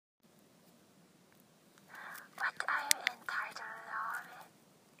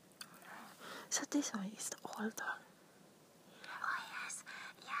So this one is the older. Oh yes,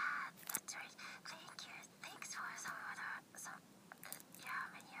 yeah, that's right. Thank you. Thanks for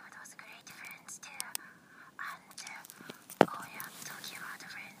many of those great friends too. And oh yeah, talking about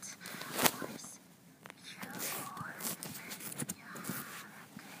friends, of course, you all, you have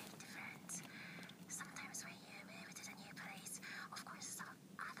great friends. Sometimes when you move to the new place, of course, some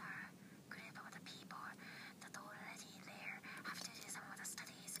other group of the people that already there have to do some of the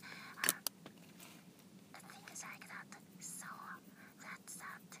studies, things like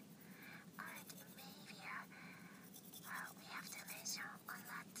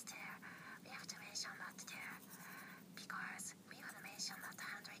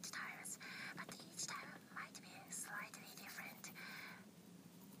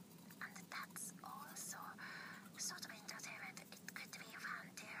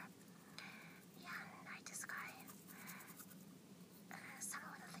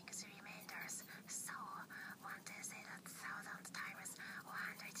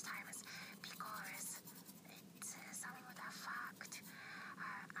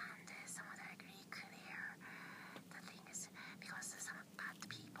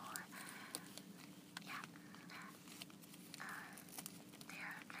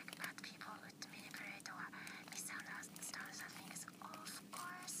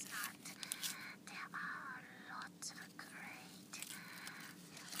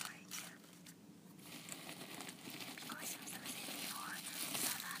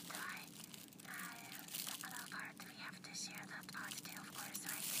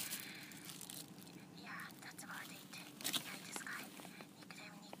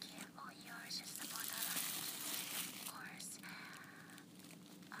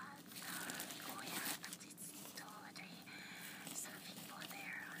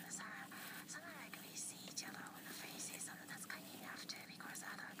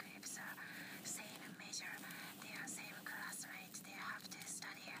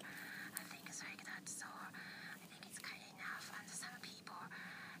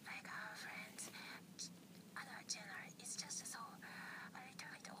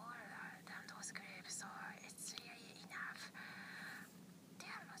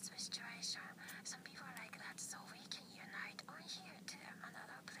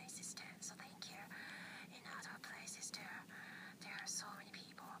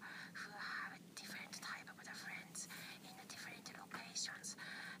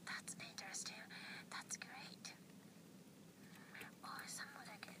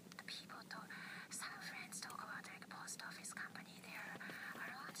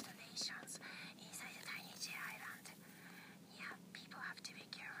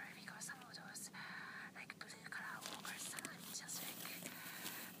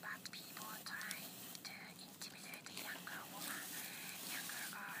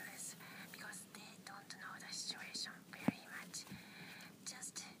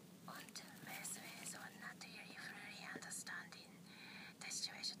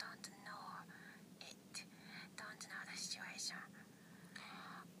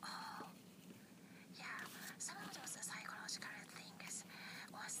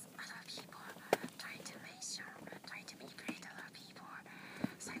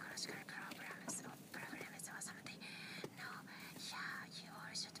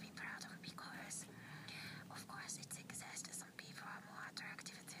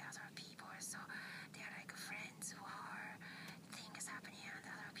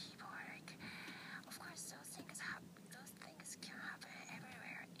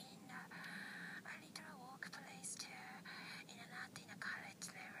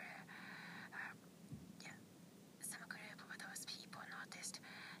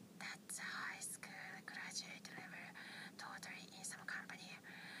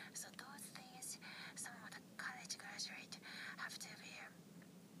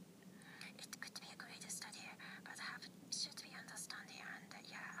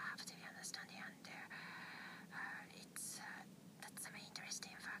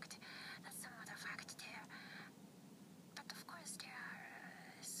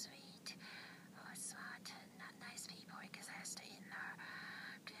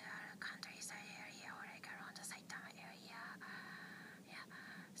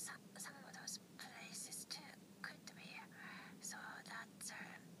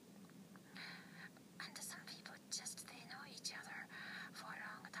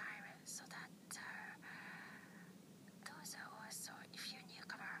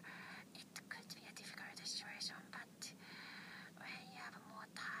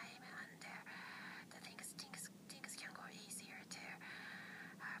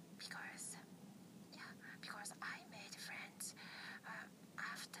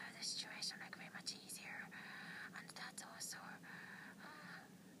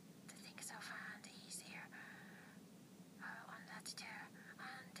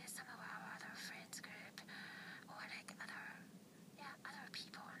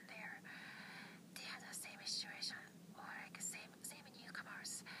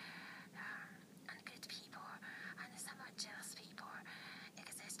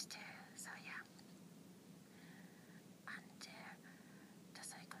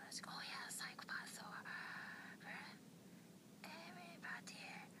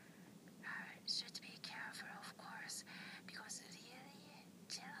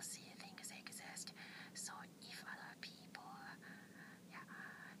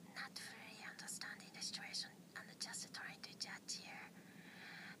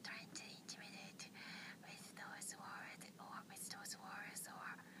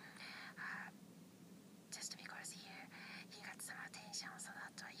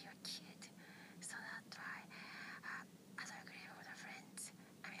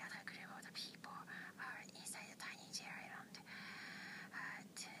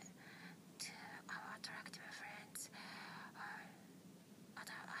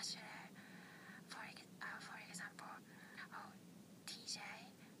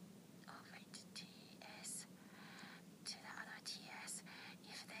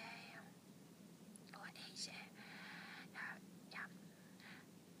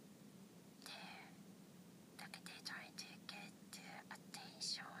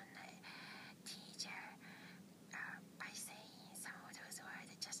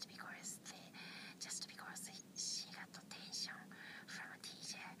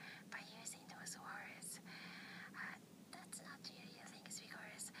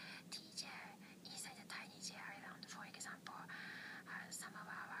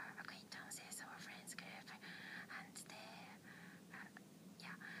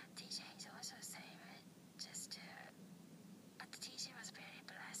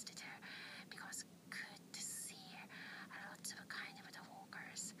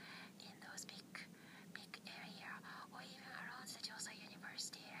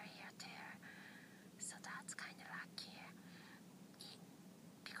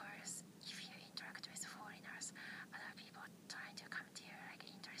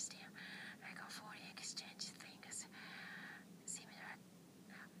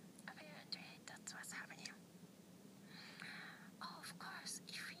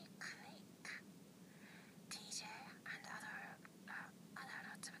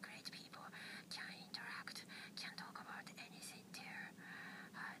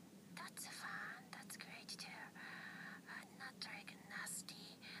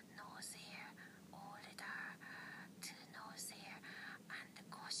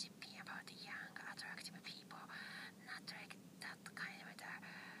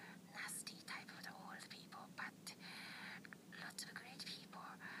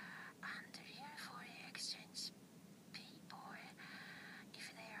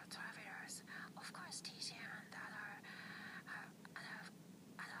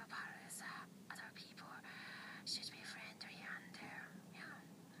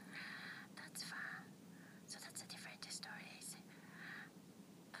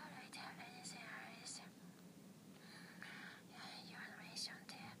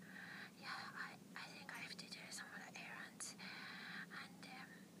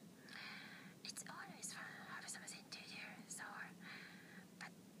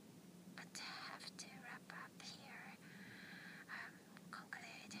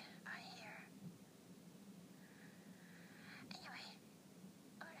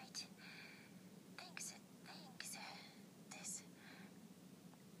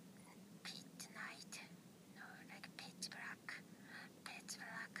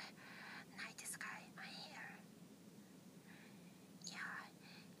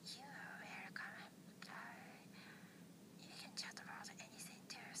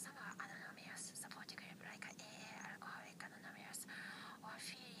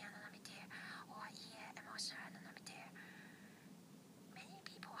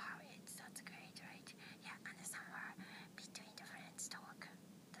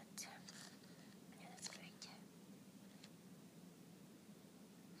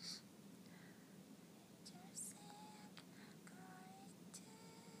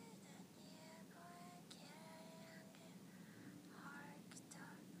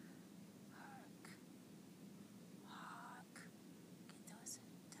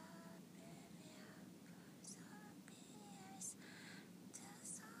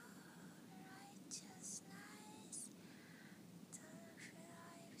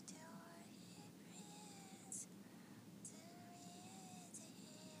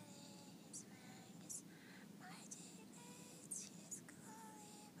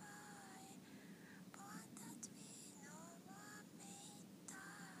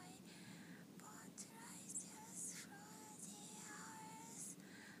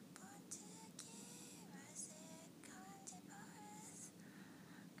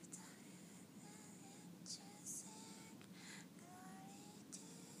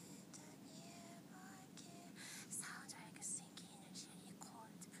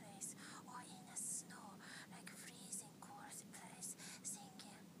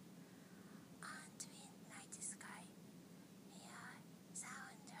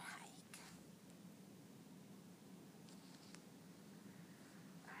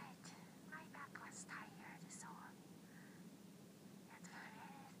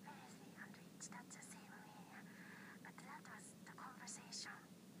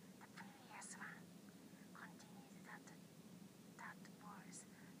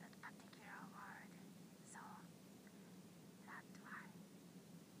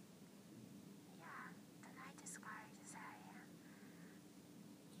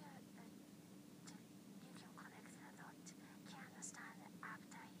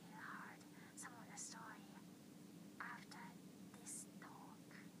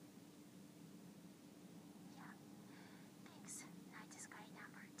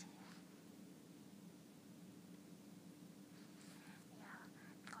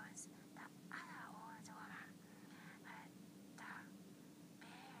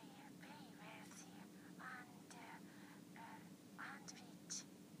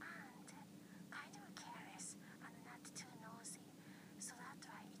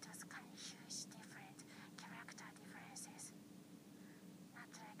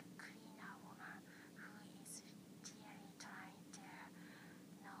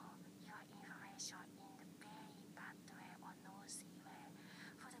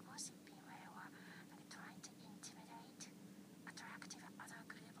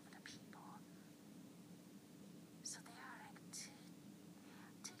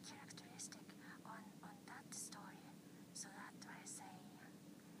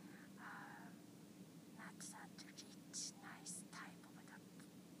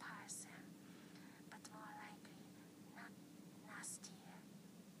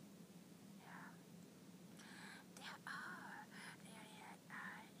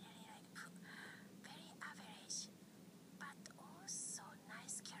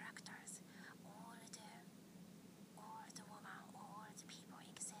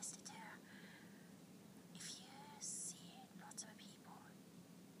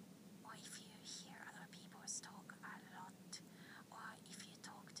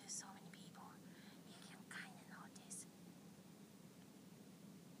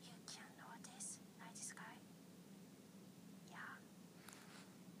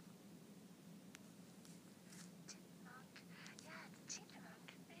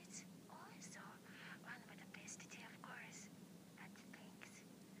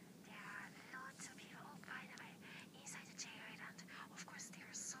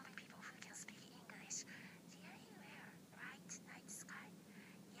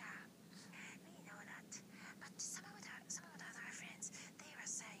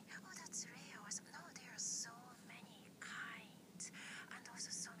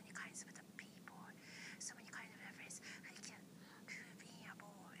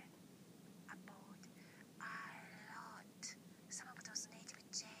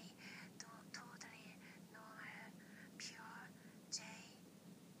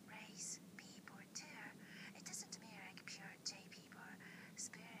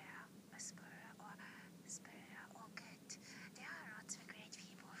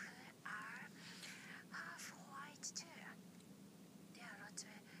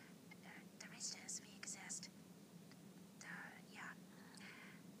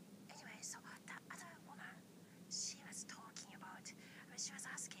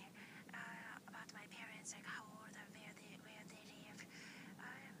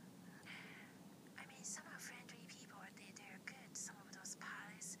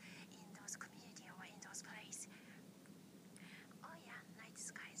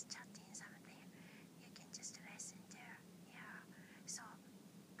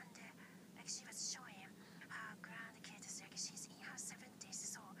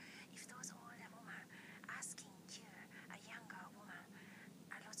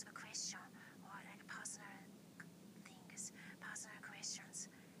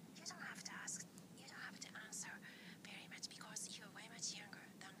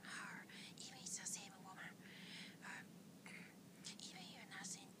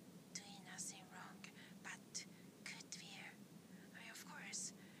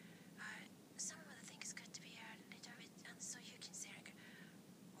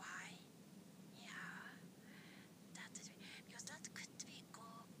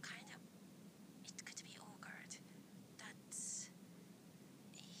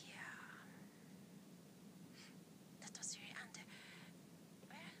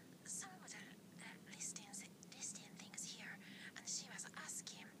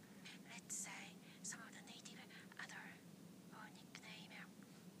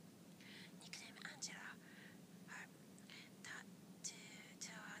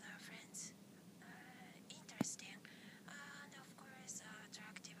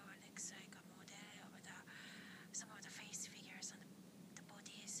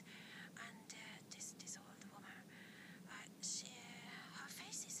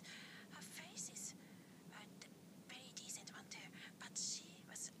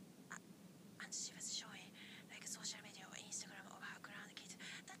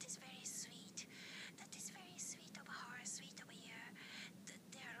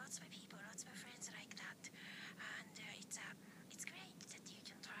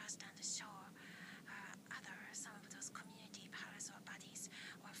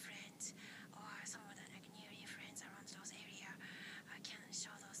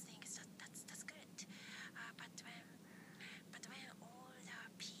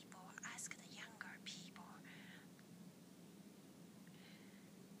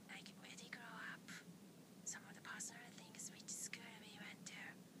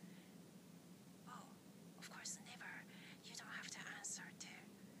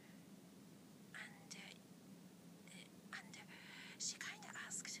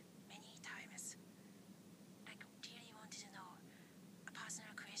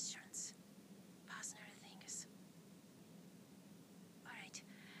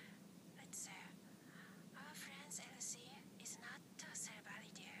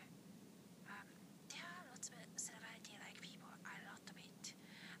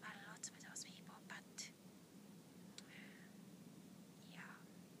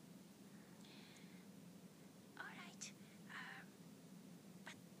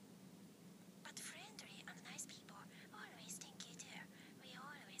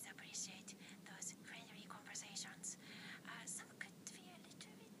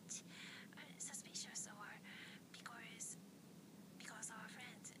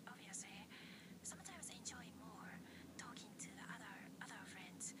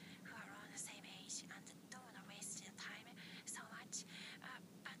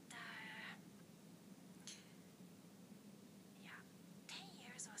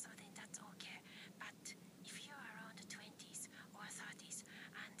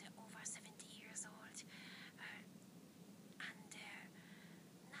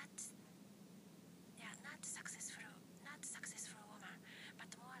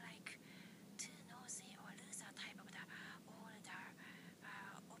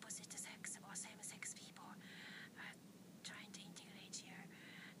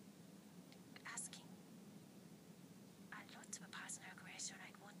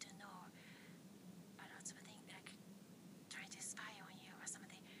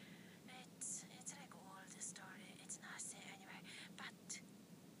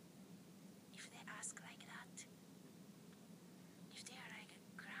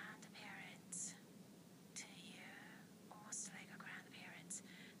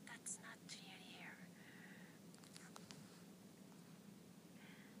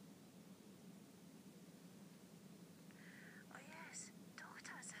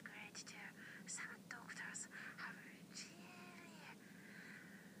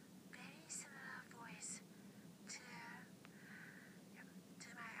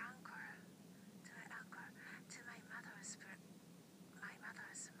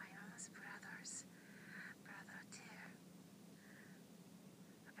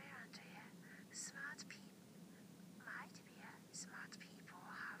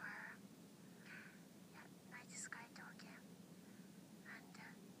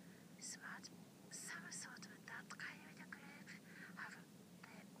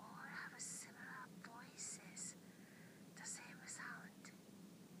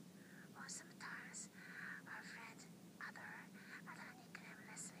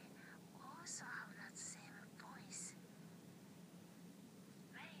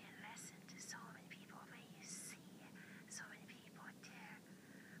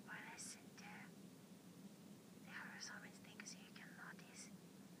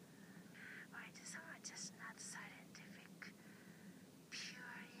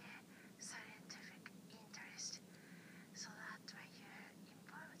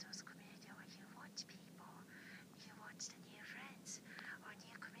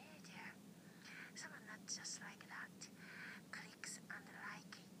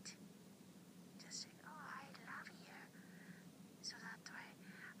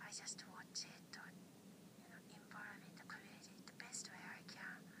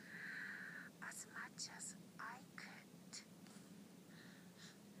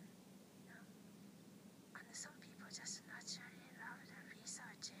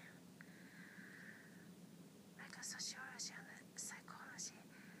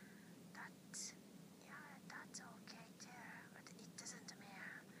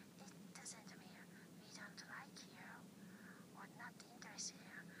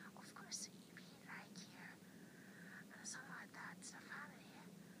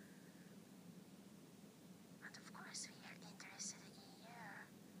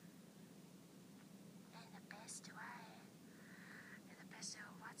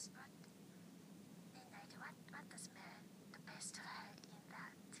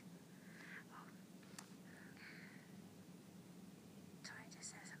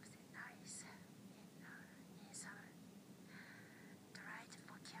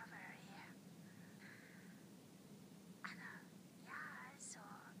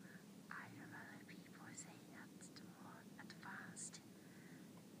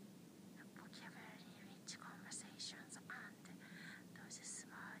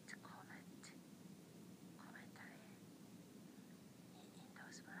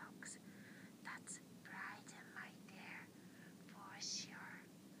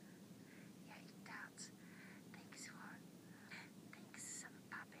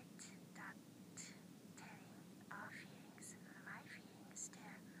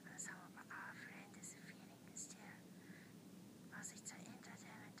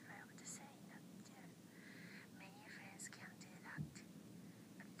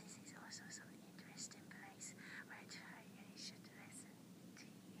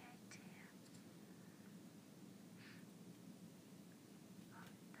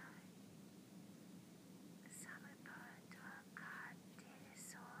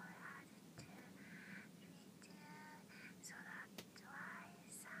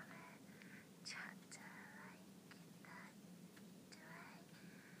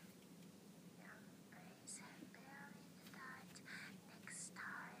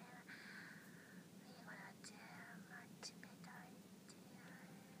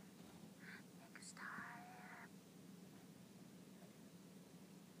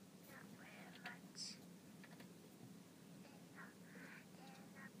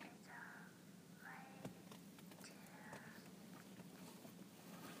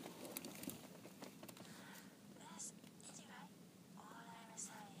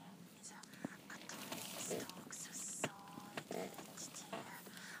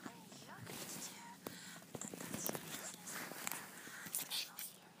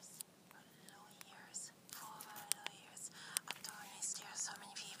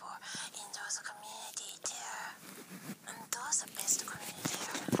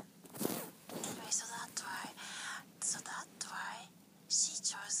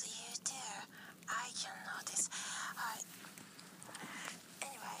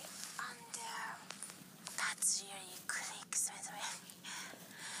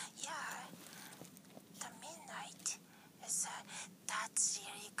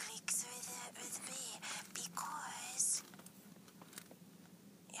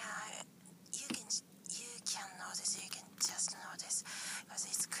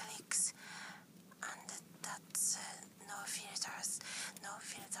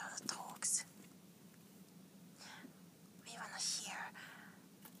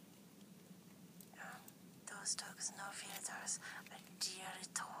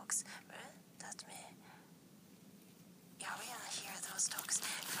those talks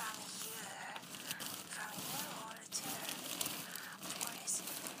from you all too. Of course,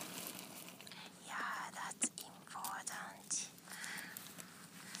 yeah, that's important.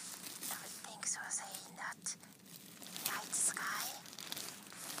 Thanks for saying that. Night sky.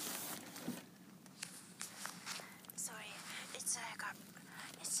 Sorry, it's like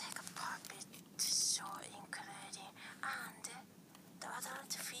a puppet show including, and the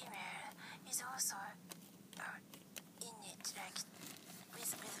adult female is also in it, like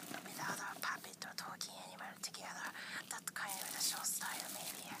with other puppet or talking animal together. That kind of the show style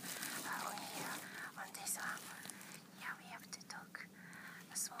maybe on here on this one. Yeah, we have to talk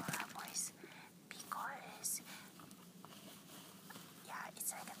a smaller voice because yeah,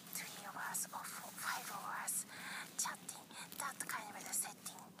 it's like a 3 of us or 5 of us chatting. That kind of the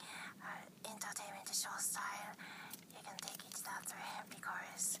setting, entertainment show style. You can take it that way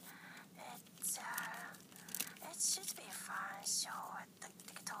because it should be a fun show. The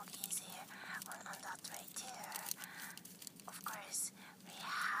talk easy on that way too. Of course, we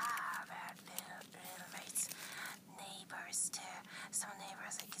have little mates, neighbors too. Some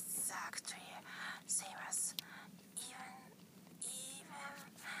neighbors like exactly same as even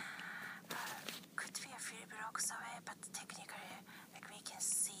could be a few blocks away, but technically like we can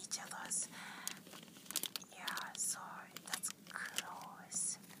see each other's. Yeah, so that's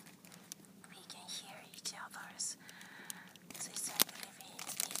close. We can hear each other's. So it's like living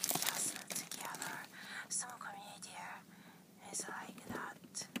in the castle together. Some community is like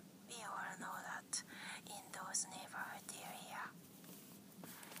that. We all know that in those neighborhood area.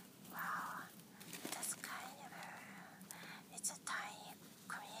 Wow, that's kind of it's a tiny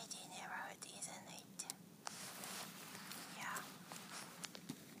community neighborhood, isn't it? Yeah.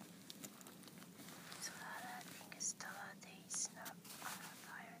 So the other thing is the days now I'm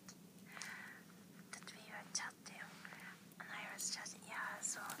tired that we were chatting and I was chatting, yeah,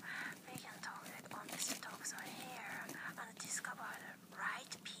 so we can talk like on this talks on here and discover the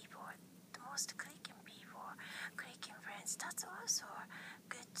right people, the most clicking people, clicking friends. That's also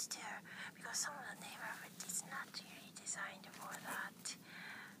good too, because some of the neighborhood is not really designed for that.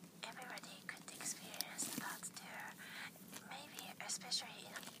 Everybody could experience that too. Maybe especially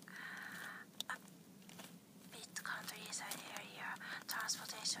in a bit countryside area,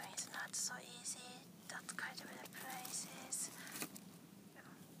 transportation is not so easy. That kind of the places.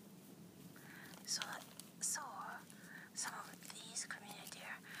 So some of these community,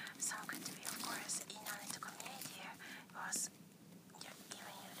 some could be of course in a community was even you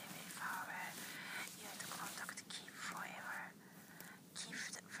live far away, you have to contact keep forever, keep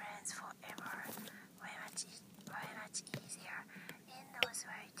the friends forever. Way much easier in those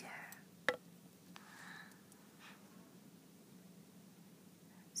way too.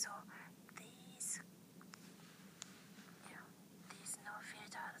 So these no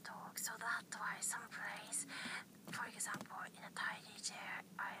filter talk. So that's why some place, for example, in a tiny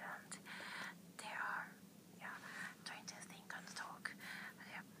island, they are trying to think and talk.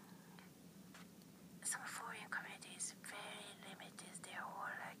 Some foreign communities very limited. They are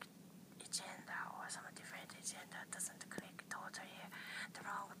all like agenda or some different agenda doesn't click totally. The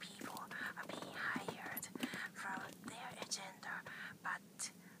wrong people are being hired from their agenda. But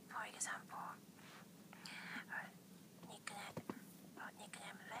for example,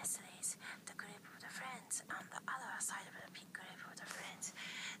 nickname Leslie's, the group of the friends, on the other side of the big group of the friends,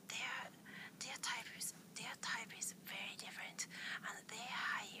 their type is very different, and they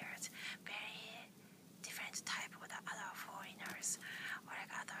hired very different type of the other foreigners or like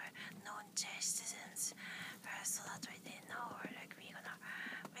other non-citizens, so that way they know like we're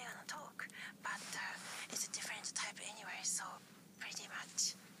gonna talk, but it's a different type anyway, so pretty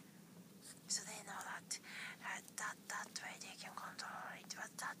much. So they know that that way they can control it,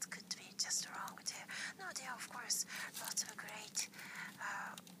 but that could be just wrong too. No, there are of course lots of great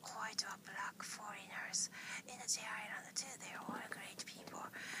white or black foreigners in the J Island too. They are all great people.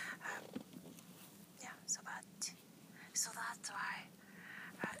 So that's why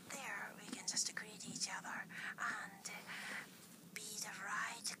there we can just greet each other and be the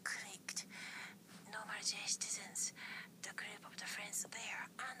right clicked normal J citizens, the group of the friends there,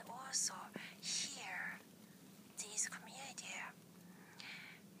 and also here these community.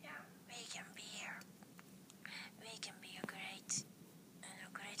 Yeah, we can be here. We can be a great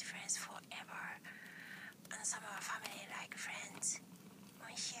friends forever, and some of our family like friends on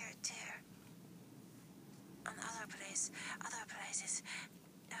here too. And other places,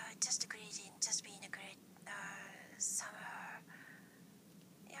 just greeting, just being a great summer.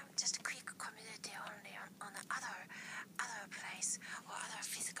 Yeah, just a quick community only on other place or other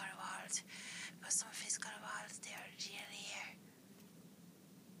physical world. But some physical world they are really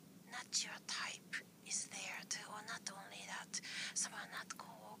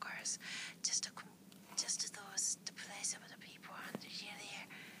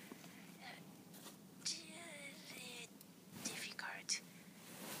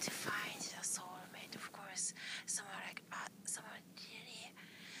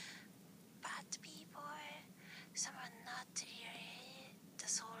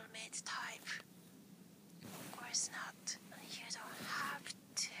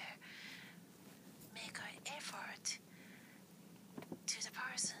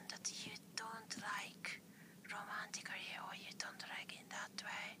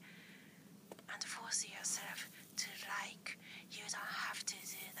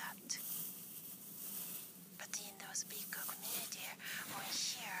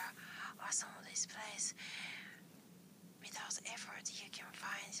this place. Without effort, you can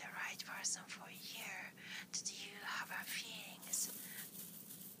find the right person for a year that you have a feelings.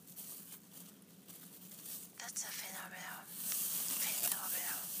 That's a phenomenon.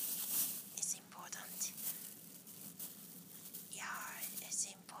 Phenomenon is important. Yeah, it's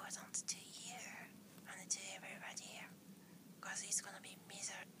important to you and to everybody, because it's gonna be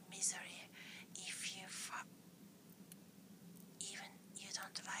misery if you even you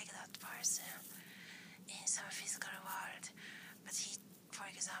don't like that person in some physical world. But he, for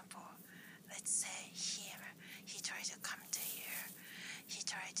example, let's say he tried to come to you, he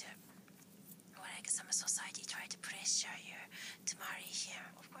tried to, or like some society tried to pressure you to marry him.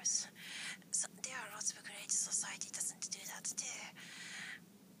 Of course, so there are lots of great society doesn't do that too.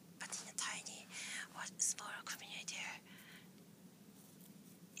 But in a tiny or small community,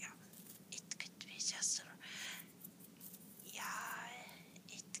 yeah, it could be just,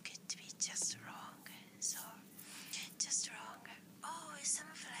 wrong. So, just wrong. Oh, some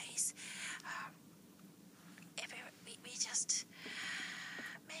place, we just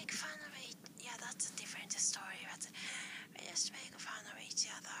make fun of it. Yeah, that's a different story, but we just make fun of each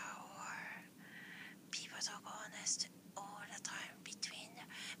other, or people talk honest all the time between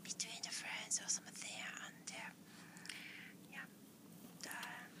the friends or something, and yeah,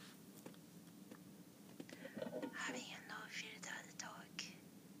 having a no filtered talk,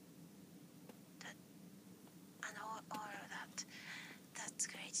 that and all of that, that's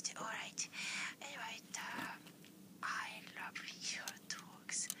great too. All right. Anyway, I love your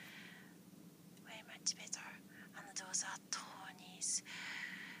talks way much better, and those are Tony's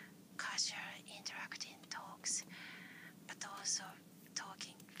casual interacting talks, but also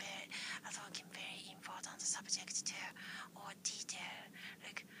talking very important subject too, or detail,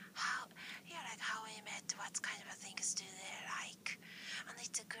 like how we met, what kind of things do they like, and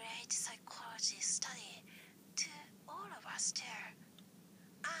it's a great psychology study to all of us too,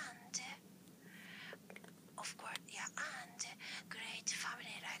 and of course, yeah, and great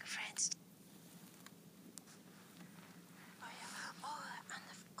family like friends. Oh yeah, oh, and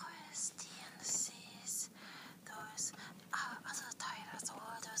of course, T and C's, those other titles,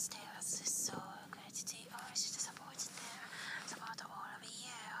 all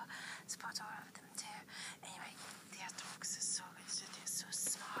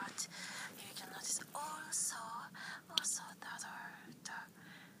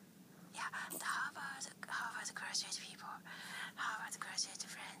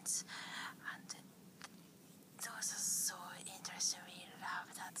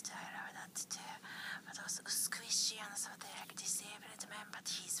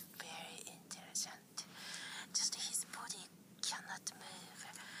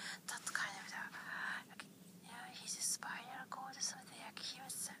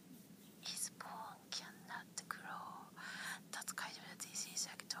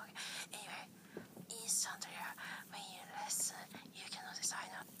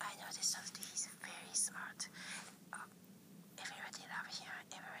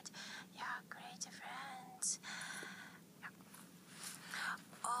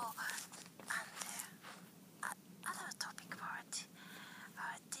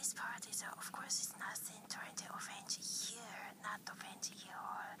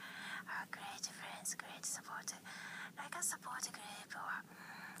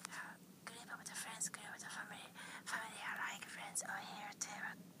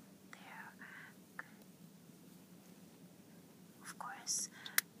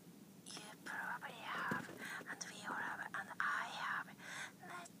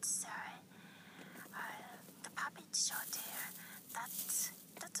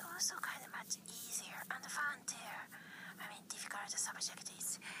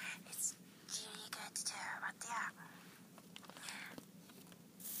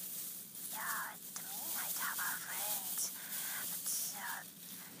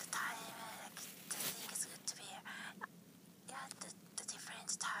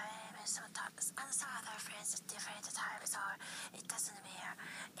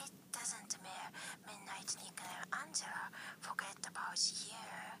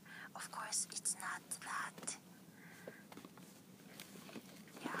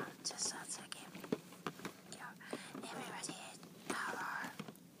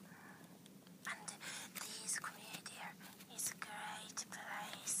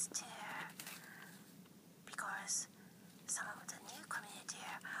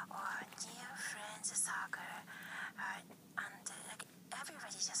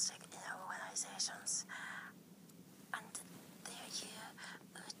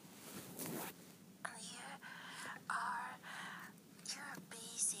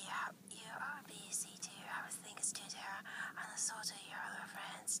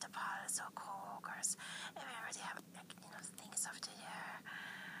the pals or co-workers, everybody have things up to do,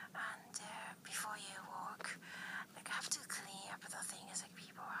 and before you walk, have to clean up the things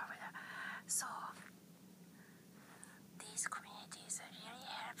people have. So these communities are really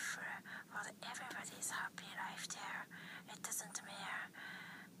helpful for everybody's happy life there. It doesn't matter.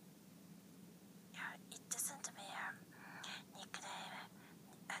 It doesn't matter.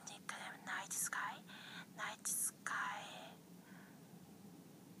 Nickname Night Sky,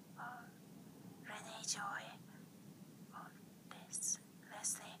 Renee Joy, or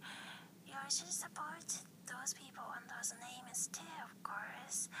Leslie. You should support those people and those names too, of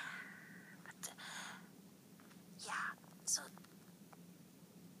course. But so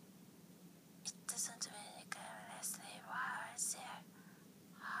it doesn't really Leslie was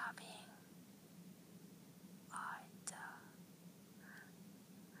having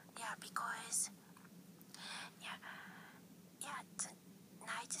because the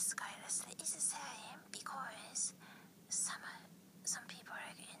night sky Leslie is the same because some people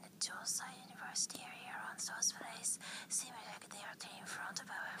in the Josa University area around those places seem like they are in front of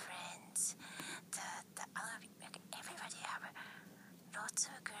our friends. The other everybody have lots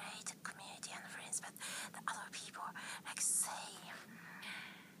of great community and friends, but the other people say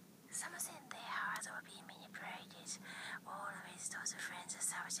something they had will be manipulated. Always those friends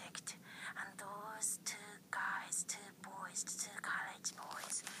subject, and those two boys, two college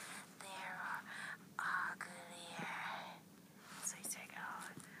boys, they're ugly. So it's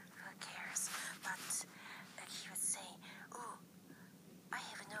who cares? But he was saying, oh, I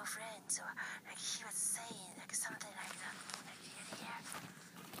have no friends, or he was saying something like that,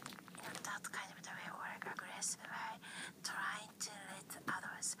 that kind of the way, or aggressive way, trying to let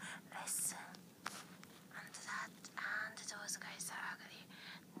others listen. And those guys are ugly.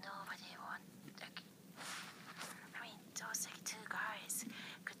 Nobody those two guys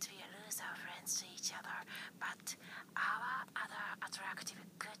could be loser friends to each other, but our other attractive,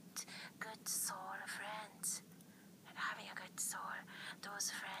 good soul friends, having a good soul,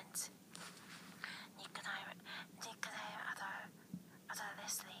 those friends, nickname other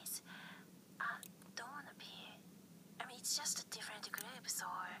Leslies, don't want to be, it's just a different group, so,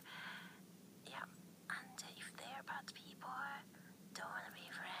 and if they're bad people, don't want to be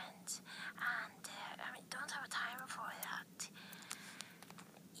friends, and, don't have time for that,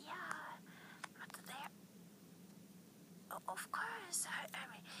 but they're, of course,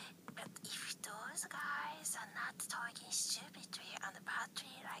 but if those guys are not talking stupidly and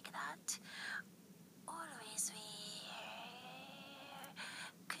badly like that, always we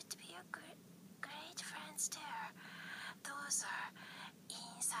could be a great friends there. Those are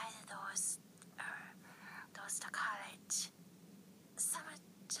inside those the college. Some are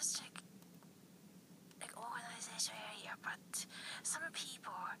just like organization area, but some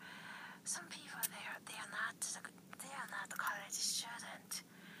people they are not college student.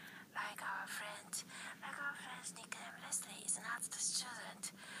 Like our friends nickname Leslie is not the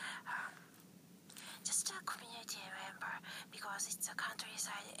student. Just a community member, because it's a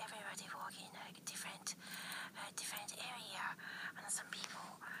countryside. Everybody working different area, and some people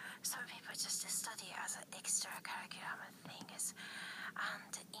just study as an extracurricular things,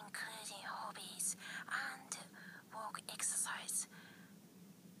 and including hobbies and exercise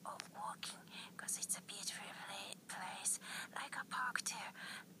or walking, because it's a beautiful place, like a park too.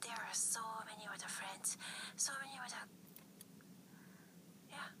 There are so many other friends, so many other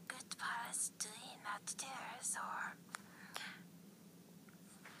good pals doing that there, so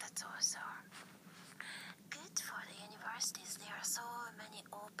that's also good for the universities. There are so many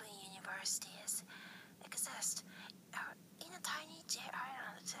open universities exist in a tiny J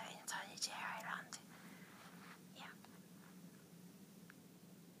Island.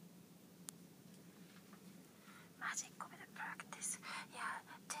 Magic of the practice.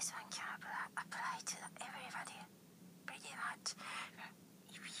 This one can apply to everybody pretty much.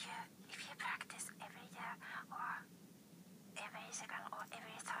 If you practice every day, or every second, or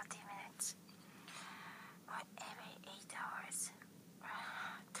every 30 minutes, or every 8 hours, or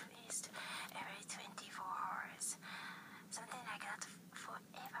at least every 24 hours, something like that,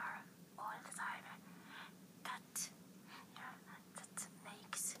 forever, all the time, that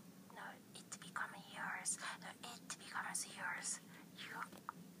makes it become yours. It becomes yours.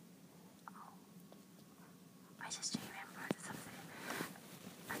 I just remembered something.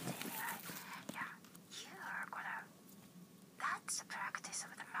 But anyway, you are gonna. That's a practice.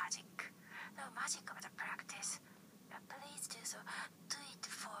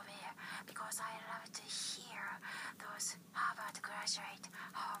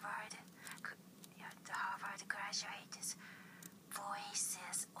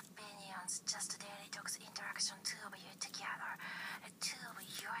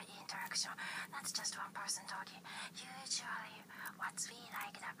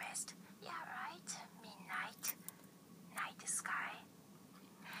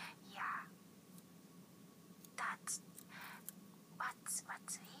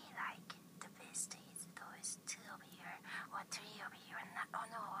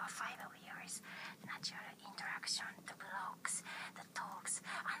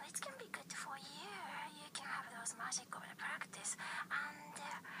 feels magic of the practice, and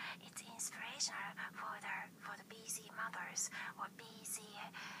it's inspirational for the busy mothers or busy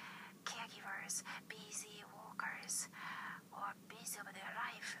caregivers, busy workers, or busy of their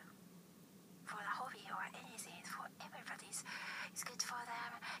life. For the hobby or anything, for everybody's, it's good for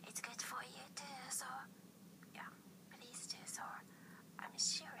them, it's good for you too. So yeah, please do so. I'm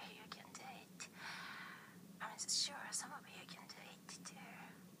sure you can do it. I'm sure some of you can do it too.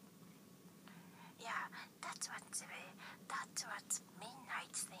 Yeah, that's what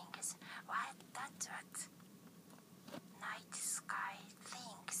midnight thinks. What? That's what night sky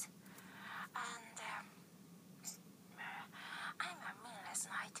thinks. And I'm a moonless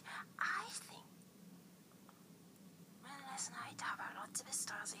night. I think moonless night have a lot of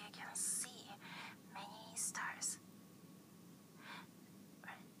stars. You can see many stars.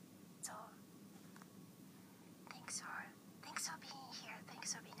 So thanks for being here.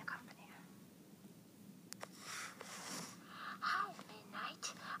 Thanks for being a company. Hi,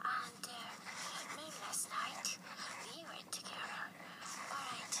 midnight and moonless night. We were together.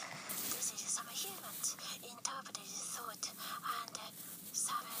 Alright, this is some human interpreted thought and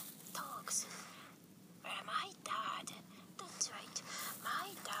some talks. Well, my dad, that's right, my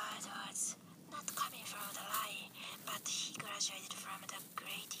dad was not coming from the line, but he graduated from the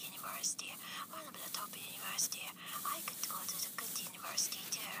great university, one of the top university. I could go to the good university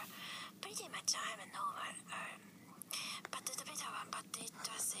too. Pretty much I'm a normal, but the better one, but it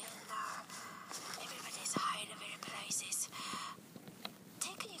was in everybody's high level places.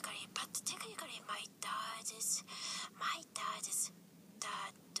 Technically, my dad's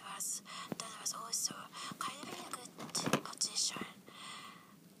that was also kind of in a good position.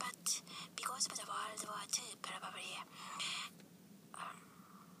 But because of the World War II, probably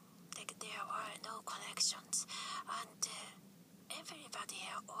there were no connections, and everybody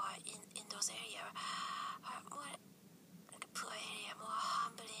or in those areas more like poor area, more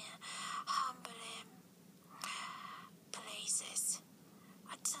humbling places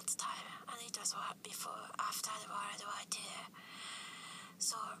at that time, and it was before after the World War II.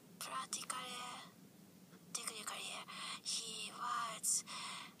 So technically, he was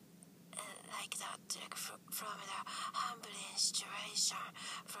like that, like from the humbling situation,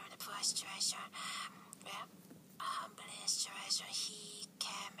 from the poor situation, humbling situation, he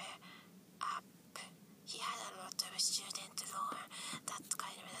came up. He had a lot of student loan, that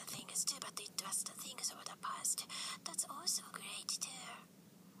kind of things too, but it was the things of the past. That's also great too.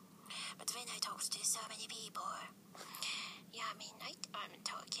 But when I talk to so many people, midnight, I'm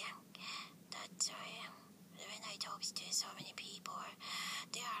talking. That's why when I talk to so many people,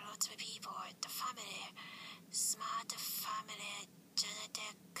 there are lots of people, the family, smart family,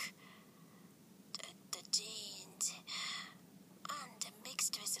 genetic, the genes, and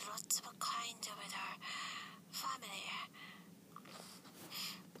mixed with lots of kind of the family.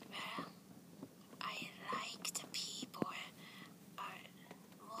 Well, I like the people are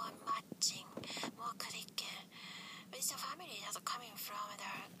more matching, more clicking with the family that's coming from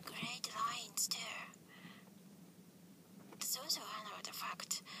the great lines too. It's also one of the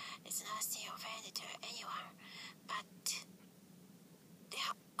fact. It's nothing offended to anyone, but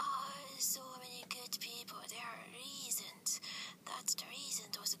there are so many good people. There are reasons. That's the reason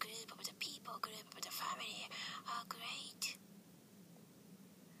those group of the people, group of the family are great.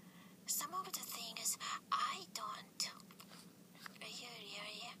 Some of the things I don't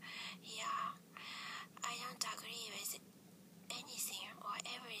really, I don't agree with anything or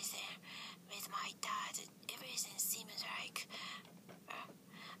everything with my dad. Everything seems like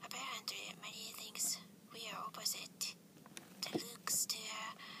apparently many things we are opposite. The looks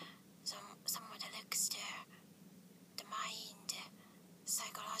there, some of the looks there, the mind,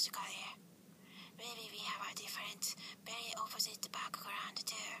 psychologically. Maybe we have a different, very opposite background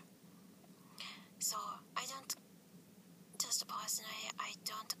too. So I don't, just personally, I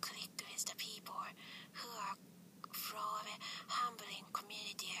don't click with the people who are from a humbling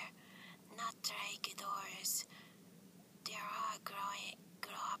community, not like those. They are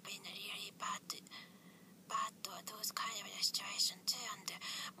grow up in a really bad or those kind of situation too, and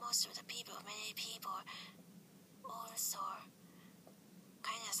most of the people, many people also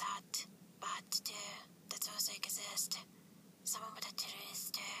kind of sad, bad too, that also exist. Some of the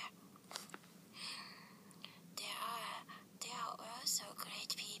truth too. There are also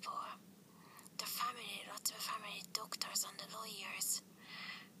great people. The family, lots of family, doctors and lawyers.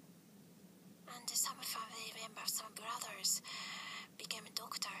 And some family members, some brothers became a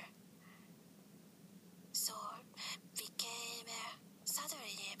doctor. So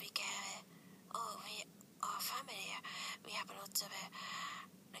suddenly they became, our family, we have lots of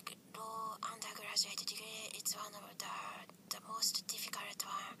like low undergraduate degree. It's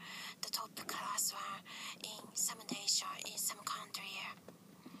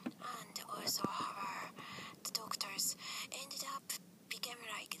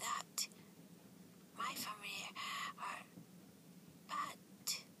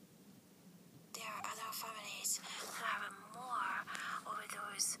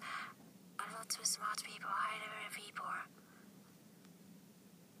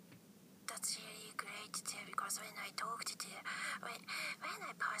that's really great too, because when I talked to when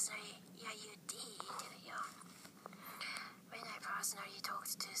I personally, yeah, you did, yeah. When I personally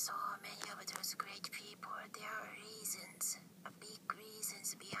talked to so many of those great people, there are reasons, big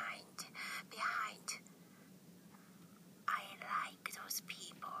reasons behind. I like those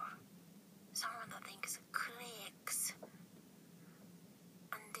people. Some of the things clicks,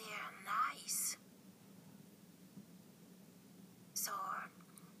 and they are nice. So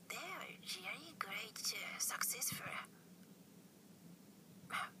they're really great, successful.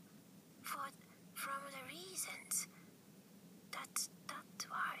 From the reasons. That's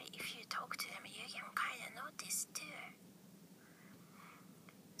why if you talk to them, you can kind of notice too.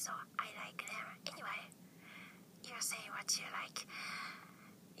 So I like them. Anyway, you're saying what you like.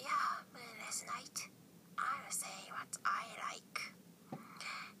 Yeah, moonless night. I'm saying what I like.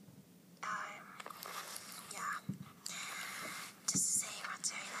 Yeah. Just say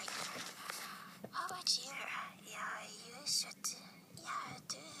what I like. How about you? Yeah, you should. Yeah,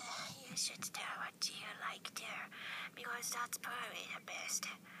 do. You should tell what you like there, because that's probably the best.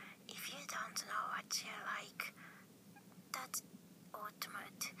 If you don't know what you like, that's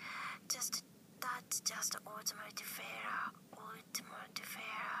ultimate. That's just ultimate fair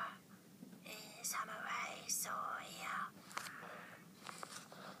in some way. So yeah,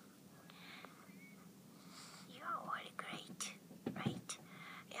 you're all great, right?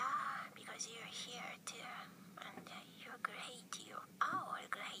 Yeah, because you're here too, and you're great. You are all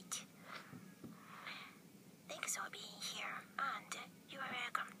great. Thanks for being here, and you are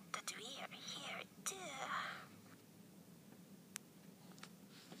welcome that we are here too.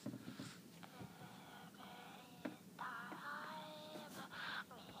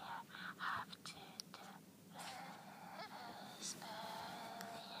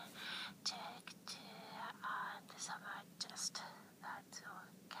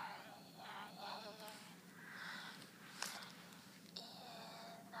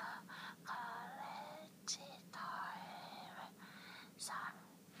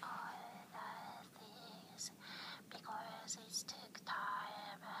 It took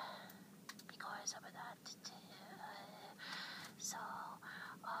time because of that too. So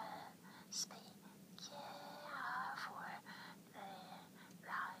speaking for the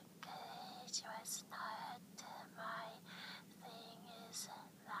language was not my thing. Is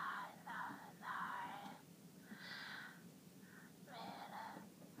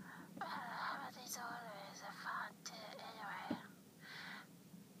but it's always fun to anyway.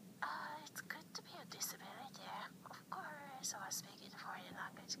 It's good to be a disability. Of course, speaking foreign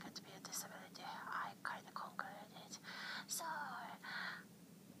language could be a disability. I kind of concluded. So,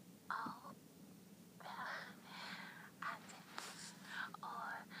 and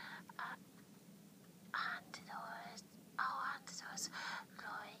those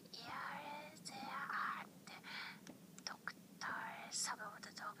lawyers and doctors, some of the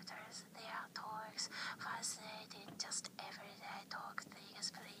doctors, their talks, fascinating, just everyday talk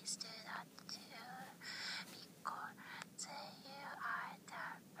things. Please do that too, because you are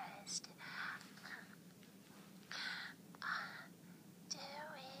the best. Do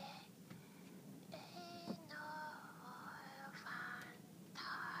we know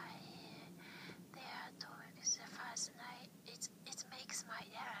Fantai? Their talks fascinating. It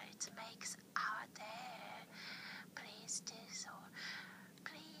makes our day. Please do so.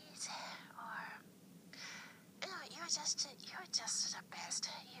 Please, or you're just the best.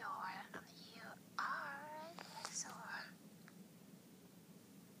 You are so.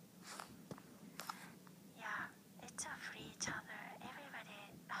 Yeah, it's a for each other. Everybody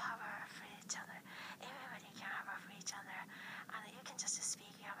have a for each other. Everybody can have a for each other, and you can just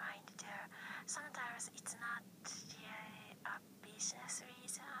speak your mind there. Sometimes it's not really a business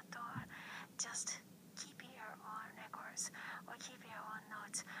reason at all. Just keep your own records, or keep your own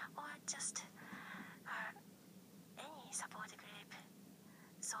notes, or just any support group.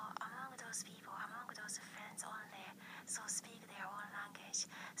 So among those people, among those friends only, so speak their own language,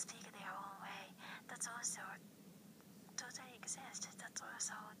 speak their own way. That's also totally exist. That's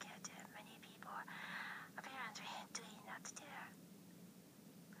also okay to many people apparently doing that too.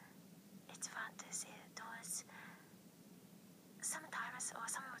 It's fun to see those. Sometimes, or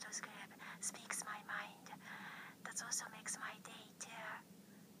some of those group speaks my mind. That also makes my day too.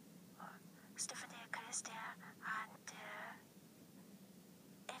 Stephanie, Christian, and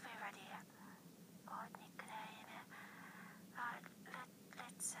everybody. Or nickname.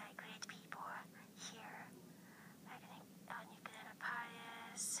 Let's say great people here. Like nickname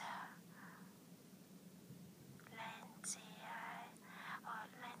Paris, Lindsay,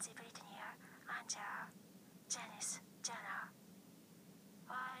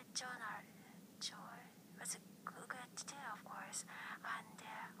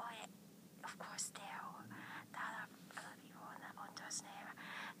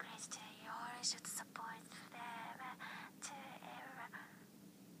 I should support them to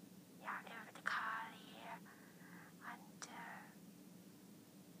every career and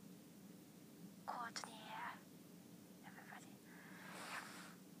Courtney, everybody.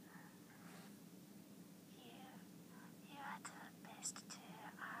 You are the best too,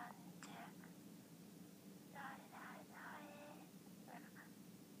 and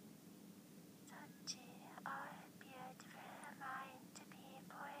such are beautiful mind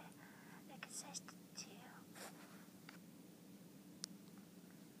people exist too.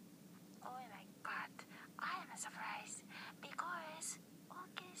 Oh my god, I am surprised because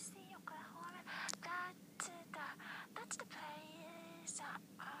OKC Oklahoma, that's the place that's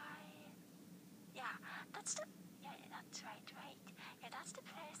right. Yeah, that's the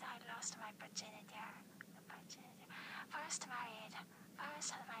place I lost my virginity. First married,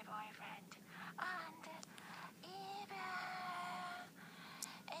 first had my boyfriend, and even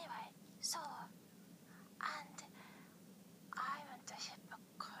anyway, so and I went to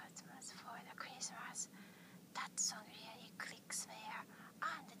Hippocampus for the Christmas. That song really clicks there,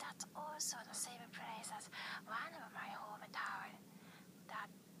 and that's also the same place as one of my hometown.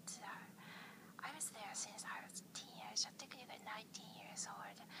 That I was there since I was a teenager, technically 19 years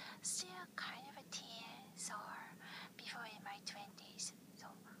old, still kind of a teen, so before in my 20s. So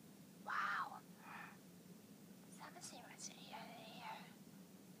wow, something was really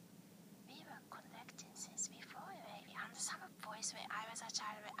we were connecting since before maybe, and some voice when I was a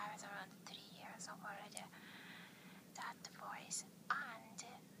child, when I was around 3 years old already. That voice and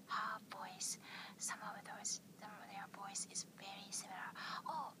her voice, some of their voice is very similar.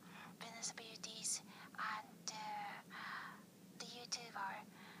 Oh, Venus Beauties and the YouTuber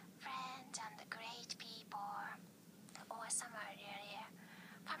friends and the great people, or some are really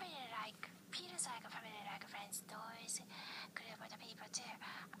family like, feels like a family like friends. Those group of the people too,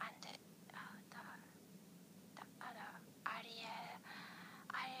 and the other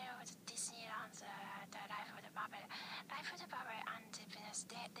Ariel of Disneyland, the Life of the Bubble. Life of the Bubble and Venus,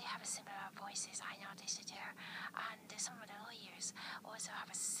 they have similar voices, I noticed there. And some of the lawyers also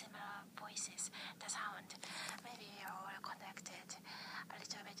have similar voices. The sound, maybe we are all connected a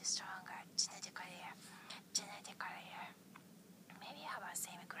little bit stronger genetically. Maybe have a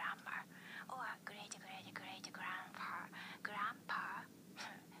same grandma or great grandpa,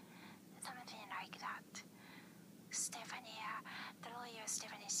 something like that. Stephanie, the lawyer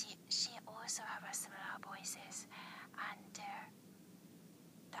Stephanie, she also have a similar voices, and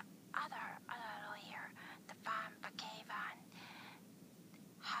the other lawyer, the Van Bakevan,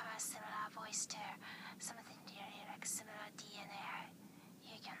 have a similar voice too. Something really like similar DNA.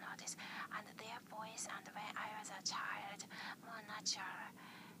 You can notice, and their voice, and when I was a child, more natural.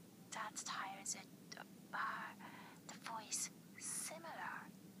 That time the voice similar.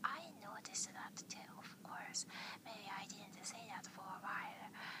 I noticed that too, of course. Maybe I didn't say that for a while.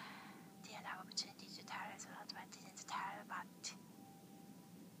 Didn't have opportunity to tell it, so that's why I didn't tell. But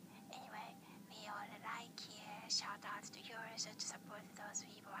anyway, we all like you. Shout out to yours to support those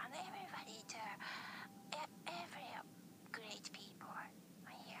people and everybody too. Every great people are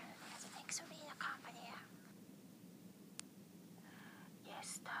here. So thanks for being a company.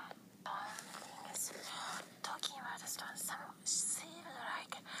 Yes, the things. Talking about the stone, some seem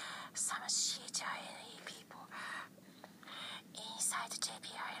like some CGI people inside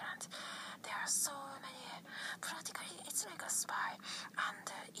JP Island. There are so many, practically it's like a spy,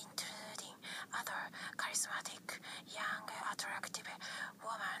 and including other charismatic, young, attractive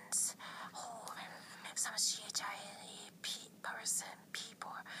women's home. Some CGI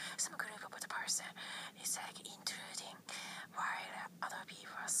people, some group of the person is like intruding while other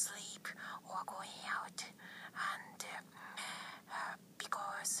people are asleep or going out, and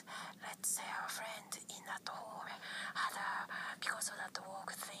because let's say our friend in that home had because of that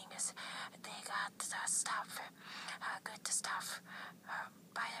work things, they got the stuff, good stuff.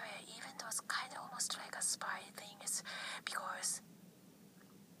 By the way, even those kind of almost like a spy things, because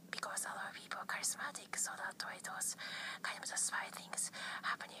other people are charismatic, so that way those kind of the spy things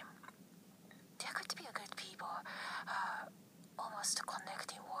happening. There could be a good people almost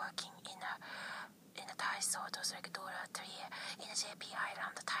connecting, working in a Daiso, those like dollar tree in a JP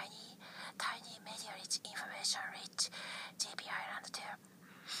Island, tiny media rich, information rich JP Island. There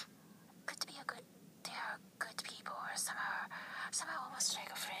could be there are good people, or some are almost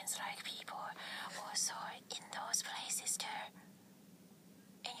like friends like people also in those places too.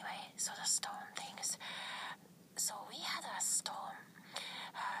 Anyway, so the stone things. So we had a stone,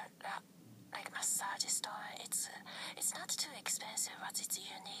 like massage stone. It's not too expensive, but it's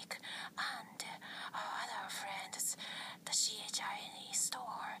unique. And our other friends, the CHINE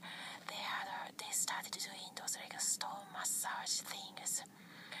store, they had a things.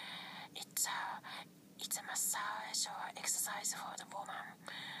 It's a massage or exercise for the woman,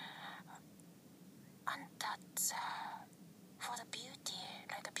 and that's for the beauty,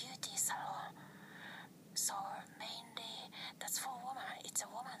 like a beauty salon. So mainly that's for woman. It's a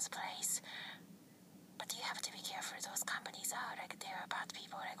woman's place. But you have to be careful. Those companies are like, they are bad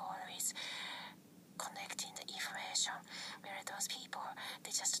people, like always connecting the information. Where those people,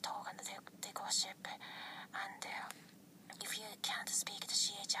 they just talk and they gossip. And if you can't speak the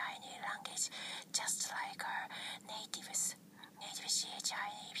CHINE language, just like native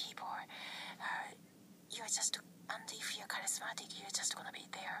CHINE people, you're just, and if you're charismatic, you're just gonna be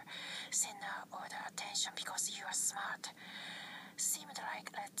their center of the attention because you are smart. Seemed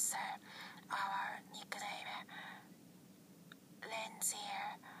like, let's say, our nickname, Lindsay,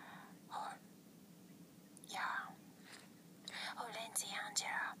 or Lindsay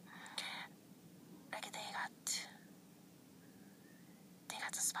Angela, like they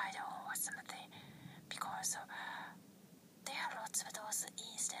got spied on or something, because there are lots of those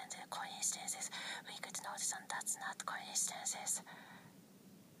coincidences we could notice, and that's not coincidences.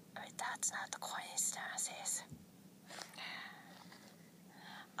 That's not coincidences.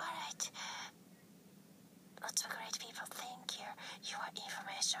 Alright. Lots of great people. Thank you. Your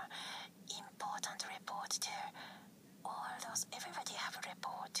information. Important report to all those. Everybody have a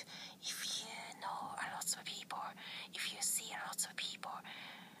report. If you know a lot of people, if you see a lot of people,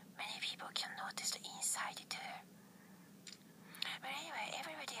 many people can notice the inside too. But anyway,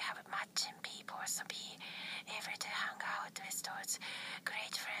 everybody have matching people, so be able to hang out with those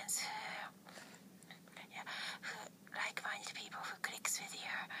great friends who like-minded people, who clicks with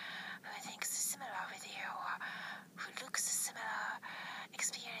you, who thinks similar with you, or who looks similar,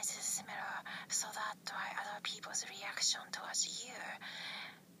 experiences similar, so that why other people's reaction towards you,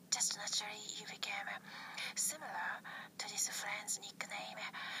 just naturally you became similar to this friend's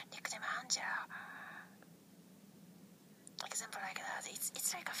nickname Angela. Example like that.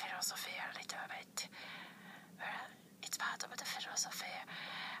 It's like a philosophy a little bit. It's part of the philosophy.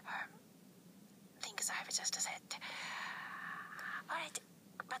 Things I've just said. Alright,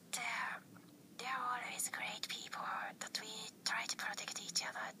 but there are always great people that we try to protect each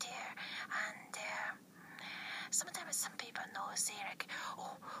other there, and sometimes some people know, say like,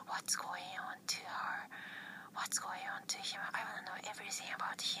 oh, what's going on to her, what's going on to him, I want to know everything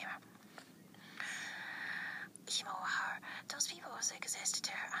about him or her. Those people also exist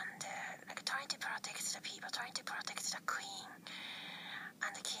there, and like trying to protect the people, trying to protect the queen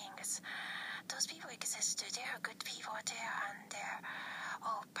and the kings. Those people exist. They are good people there, and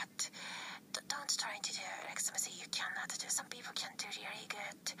but don't try to do like something you cannot do. Some people can do really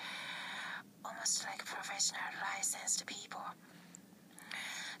good, almost like professional licensed people.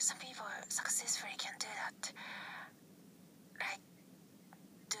 Some people successfully can do that, like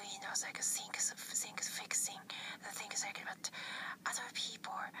doing those like things fixing the things like. But other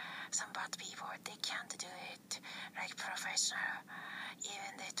people, some bad people, they can't do it like professional,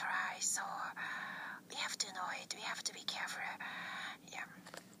 even they try. So we have to know it. We have to be careful. Yeah.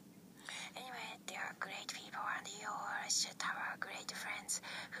 Anyway, they are great people, and you all should have great friends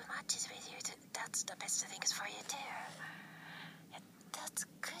who matches with you. That's the best things for you too. Yeah, that's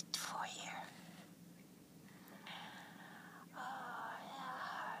good for you.